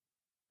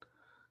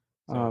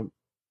 Yeah.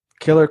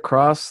 Killer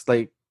Cross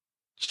like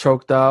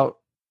choked out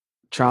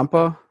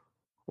Ciampa,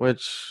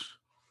 which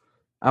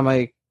I'm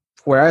like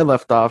where I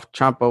left off.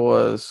 Ciampa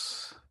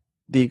was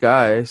the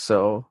guy,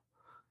 so.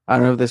 I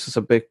don't know if this is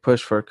a big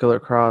push for Killer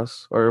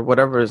Cross or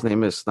whatever his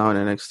name is now in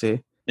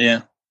NXT.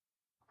 Yeah.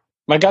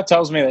 My gut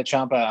tells me that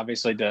Ciampa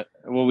obviously,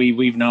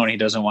 we've known he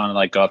doesn't want to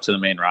like go up to the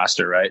main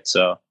roster, right?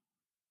 So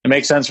it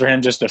makes sense for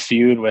him just to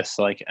feud with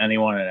like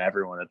anyone and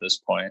everyone at this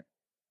point,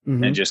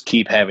 and just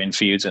keep having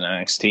feuds in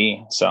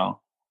NXT. So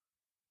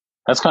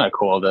that's kind of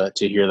cool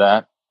to hear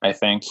that, I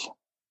think.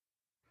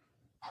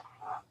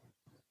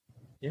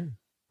 Yeah.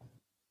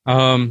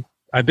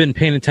 I've been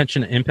paying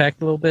attention to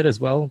Impact a little bit as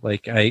well.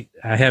 Like I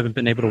haven't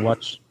been able to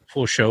watch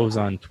full shows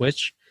on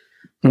Twitch,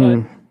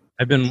 but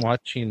I've been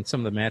watching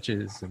some of the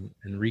matches and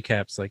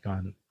recaps like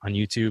on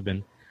YouTube,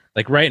 and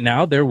like right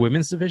now their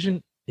women's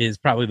division is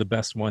probably the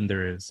best one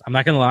there is. I'm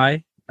not gonna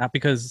lie, not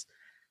because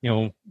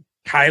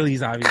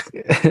Kylie's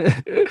obviously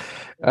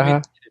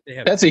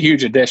That's a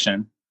huge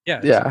addition.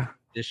 Yeah.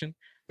 Addition.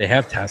 They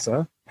have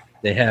Tessa,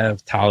 they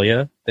have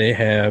Talia, they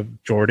have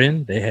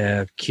Jordan, they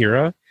have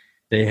Kira,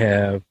 they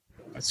have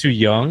Su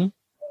Young.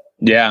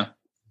 Yeah,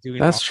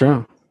 that's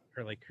true.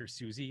 Her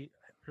Susie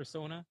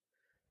persona.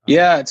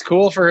 Yeah, it's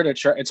cool for her to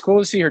try. It's cool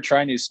to see her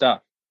try new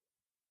stuff.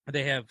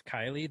 They have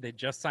Kylie. They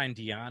just signed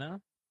Deanna.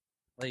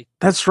 Like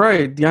that's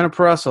right, Deanna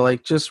Purrazzo.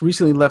 Like just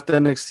recently left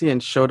NXT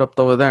and showed up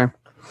over there.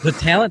 The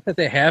talent that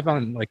they have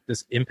on like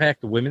this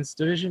Impact women's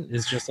division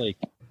is just like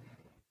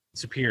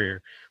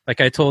superior.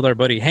 Like I told our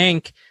buddy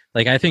Hank,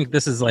 like I think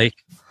this is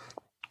like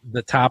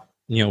the top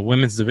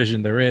women's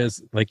division there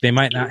is. Like they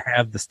might not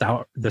have the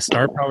star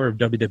power of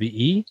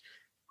WWE,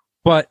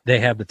 but they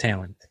have the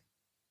talent.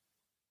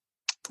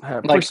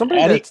 Like for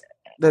somebody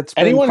that's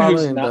been anyone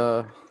following who's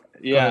not,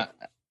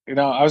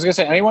 I was gonna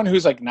say anyone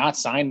who's like not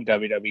signed to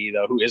WWE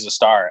though, who is a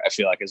star, I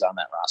feel like is on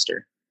that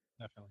roster.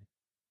 Definitely.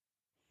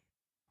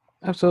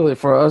 Absolutely.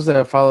 For us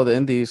that follow the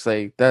indies,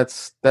 like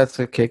that's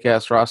a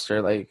kick-ass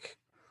roster. Like,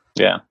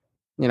 yeah,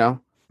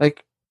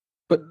 like,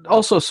 but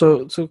also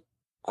so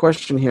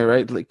question here,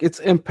 right? Like it's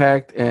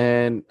Impact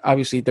and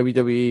obviously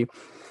WWE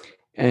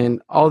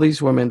and all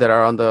these women that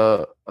are on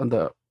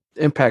the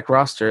Impact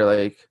roster,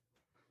 like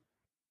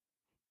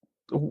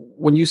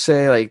when you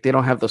say like they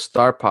don't have the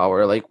star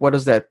power, like what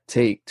does that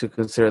take to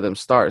consider them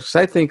stars? 'Cause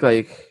I think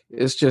like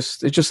it's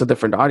just a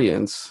different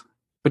audience,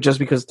 but just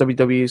because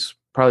WWE is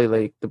probably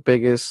like the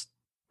biggest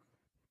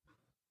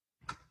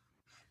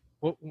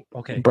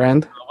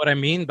brand. What I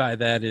mean by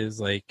that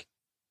is like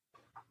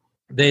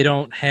they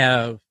don't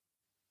have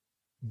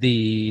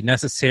the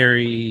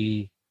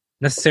necessarily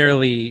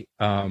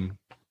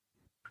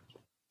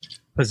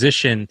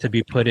position to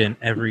be put in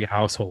every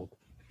household.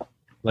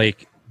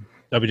 Like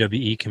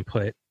WWE can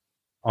put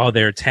all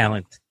their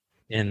talent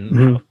in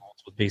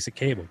households with basic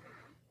cable.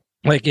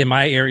 Like in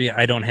my area,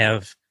 I don't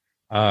have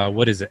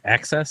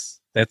access.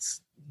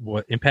 That's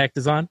what Impact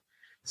is on.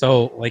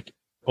 So like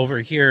over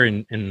here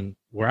in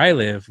where I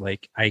live,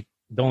 like the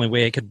only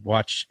way I could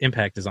watch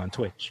Impact is on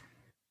Twitch.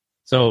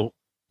 So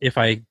if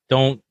I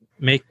don't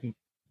make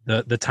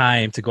the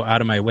time to go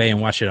out of my way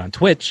and watch it on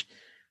Twitch,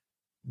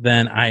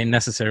 then I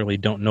necessarily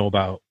don't know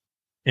about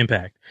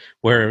Impact.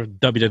 Where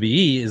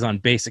WWE is on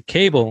basic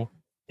cable,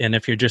 and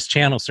if you're just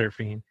channel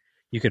surfing,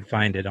 you could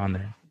find it on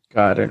there.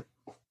 Got it.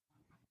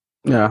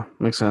 Yeah,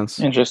 makes sense.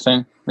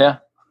 Interesting. Yeah.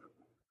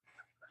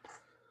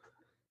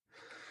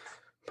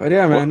 But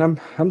yeah, man,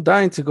 I'm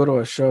dying to go to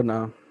a show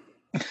now.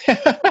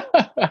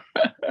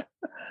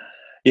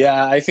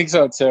 Yeah, I think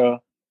so too.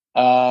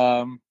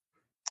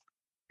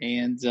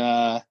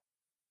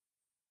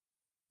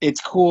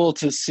 It's cool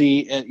to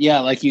see. Yeah,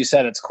 like you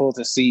said, it's cool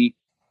to see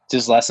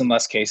just less and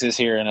less cases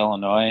here in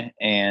Illinois,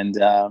 and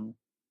that's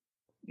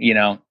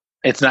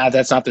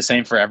not the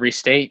same for every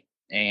state.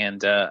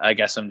 And I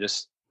guess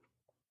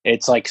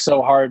it's like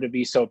so hard to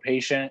be so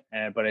patient,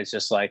 but it's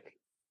just like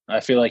I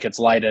feel like it's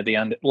light at the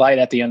end of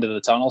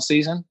the tunnel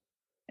season,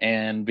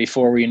 and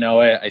before we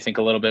know it, I think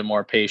a little bit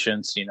more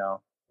patience.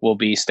 We'll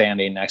be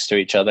standing next to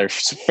each other,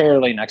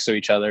 fairly next to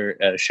each other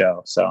at a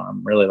show. So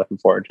I'm really looking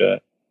forward to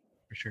it.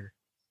 For sure.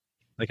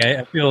 Like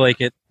I feel like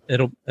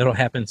it'll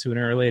happen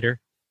sooner or later.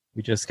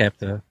 We just have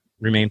to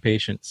remain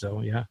patient.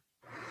 So yeah.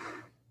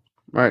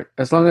 Right.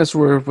 As long as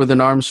we're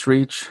within arm's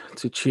reach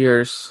to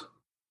cheers,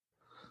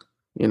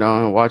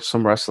 and watch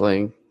some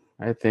wrestling,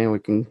 I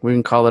think we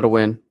can call it a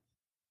win.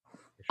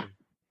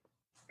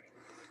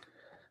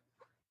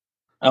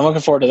 I'm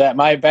looking forward to that.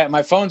 My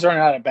phone's running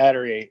out of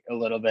battery a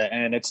little bit,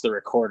 and it's the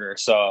recorder,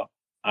 so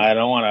I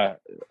don't want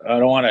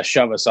to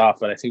shove us off,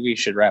 but I think we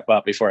should wrap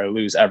up before I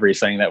lose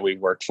everything that we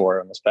worked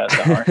for in this past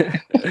hour.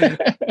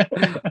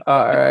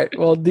 All right.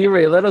 Well,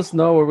 D-Ray, let us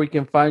know where we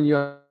can find you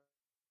on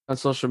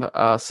social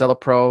media,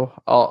 Cello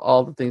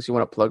all the things you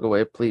want to plug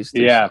away, please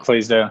do. Yeah,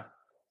 please do.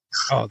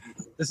 Oh,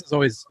 this is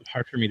always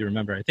hard for me to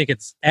remember. I think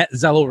it's at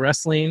Zello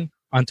Wrestling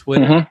on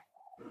Twitter.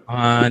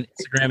 On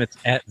Instagram, it's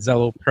at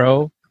Zello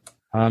Pro.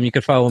 You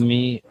can follow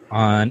me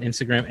on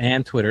Instagram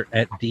and Twitter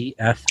at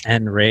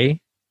DFNRay.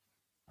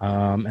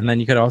 And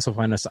then you could also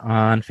find us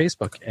on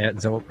Facebook at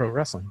Zello Pro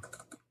Wrestling.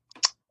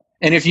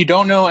 And if you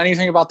don't know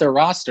anything about their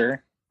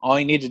roster, all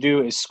you need to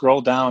do is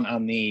scroll down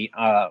on the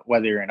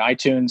whether you're in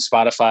iTunes,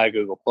 Spotify,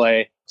 Google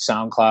Play,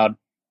 SoundCloud,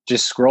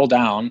 just scroll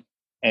down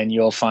and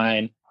you'll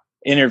find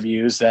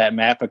interviews that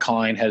Matt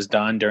McCline has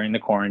done during the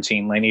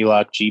quarantine. Laney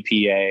Luck,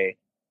 GPA.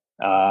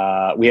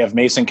 We have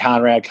Mason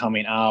Conrad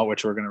coming out,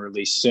 which we're going to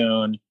release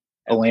soon.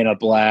 Elena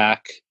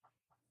Black.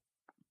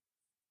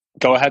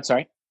 Go ahead,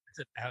 sorry. Is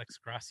it Alex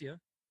Gracia?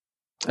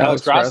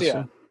 Alex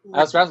Gracia.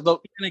 Alex Gracia. We're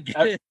gonna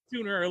get it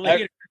sooner or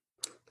later.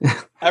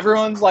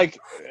 Everyone's like,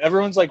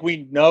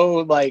 we know,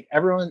 like,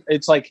 everyone,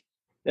 it's like,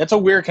 that's a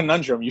weird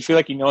conundrum. You feel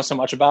like you know so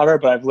much about her,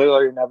 but I've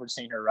literally never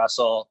seen her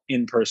wrestle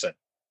in person.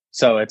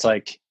 So it's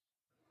like,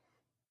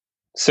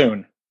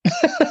 soon.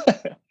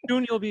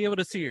 Soon you'll be able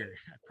to see her.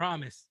 I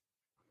promise.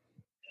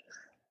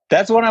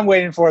 That's what I'm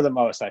waiting for the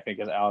most, I think,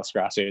 is Alex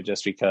Gracia,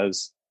 just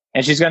because,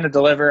 and she's going to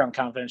deliver. I'm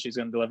confident she's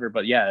going to deliver.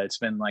 But yeah, it's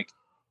been like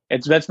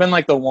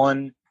the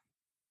one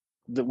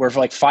that we're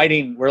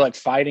fighting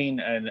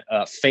an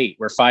fate.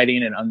 We're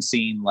fighting an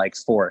unseen like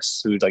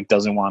force who like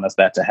doesn't want us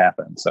that to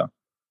happen. So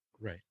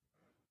right,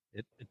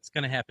 it's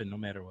going to happen no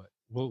matter what.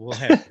 We'll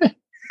have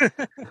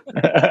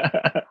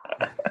it.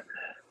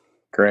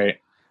 Great.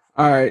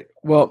 All right.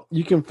 Well,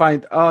 you can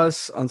find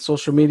us on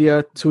social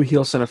media, 2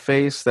 Heels and a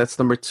Face. That's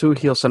number 2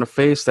 Heels and a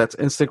Face. That's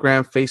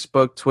Instagram,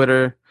 Facebook,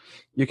 Twitter.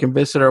 You can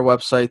visit our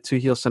website,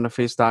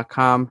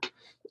 2heelsandaface.com.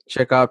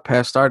 Check out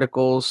past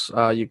articles.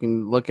 You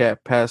can look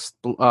at past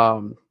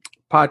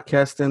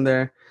podcasts in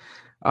there.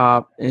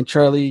 And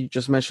Charlie, you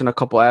just mentioned a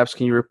couple apps.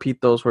 Can you repeat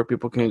those where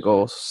people can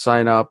go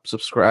sign up,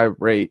 subscribe,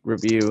 rate,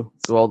 review,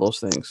 do all those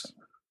things?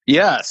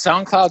 Yeah.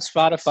 SoundCloud,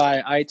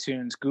 Spotify,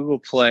 iTunes, Google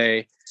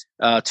Play.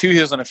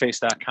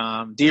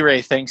 2heelsandaface.com.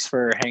 D-Ray, thanks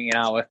for hanging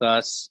out with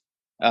us.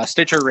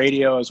 Stitcher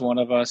Radio is one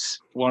of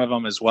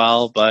them as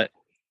well. But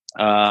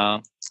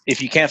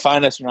if you can't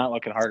find us, you're not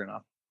looking hard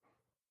enough.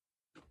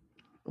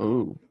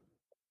 Ooh.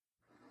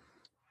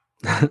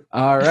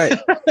 All right.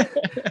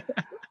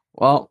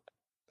 Well,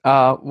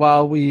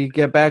 while we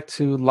get back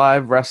to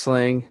live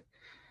wrestling,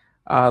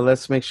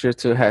 let's make sure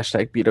to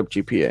hashtag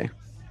 #BeatUpGPA.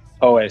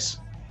 Always.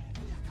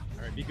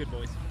 All right, be good,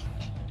 boys.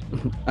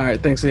 All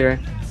right, thanks,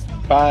 Aaron.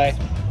 Bye.